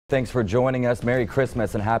Thanks for joining us. Merry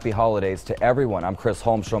Christmas and happy holidays to everyone. I'm Chris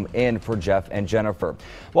Holmstrom in for Jeff and Jennifer.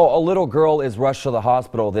 Well, a little girl is rushed to the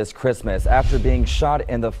hospital this Christmas after being shot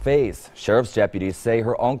in the face. Sheriff's deputies say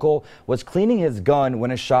her uncle was cleaning his gun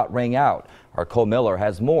when a shot rang out. Our Cole Miller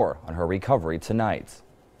has more on her recovery tonight.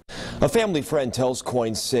 A family friend tells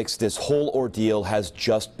KOIN 6 this whole ordeal has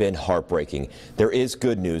just been heartbreaking. There is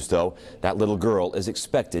good news, though. That little girl is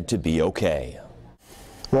expected to be okay.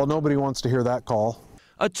 Well, nobody wants to hear that call.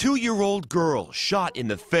 A 2-year-old girl shot in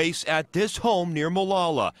the face at this home near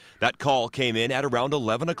Molalla. That call came in at around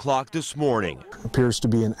 11 o'clock this morning. Appears to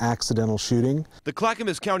be an accidental shooting. The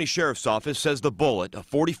Clackamas County Sheriff's Office says the bullet, a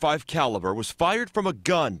 .45 caliber, was fired from a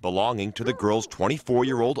gun belonging to the girl's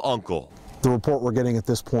 24-year-old uncle. The report we're getting at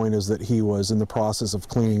this point is that he was in the process of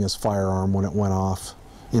cleaning his firearm when it went off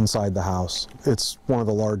inside the house. It's one of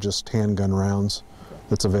the largest handgun rounds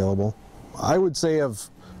that's available. I would say of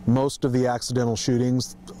most of the accidental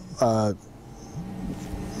shootings, I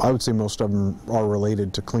would say most of them are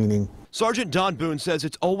related to cleaning. Sergeant Don Boone says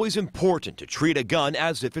it's always important to treat a gun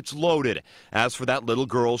as if it's loaded. As for that little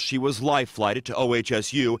girl, she was life-flighted to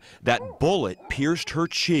OHSU. That bullet pierced her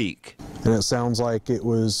cheek. And it sounds like it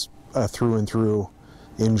was a through-and-through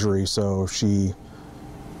injury, so she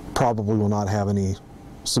probably will not have any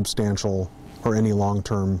substantial or any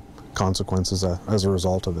long-term consequences as a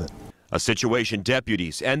result of it. A situation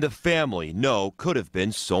deputies and the family know could have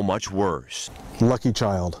been so much worse. Lucky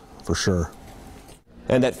child, for sure.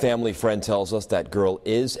 And that family friend tells us that girl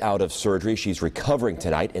is out of surgery. She's recovering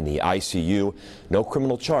tonight in the ICU. No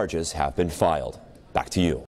criminal charges have been filed. Back to you.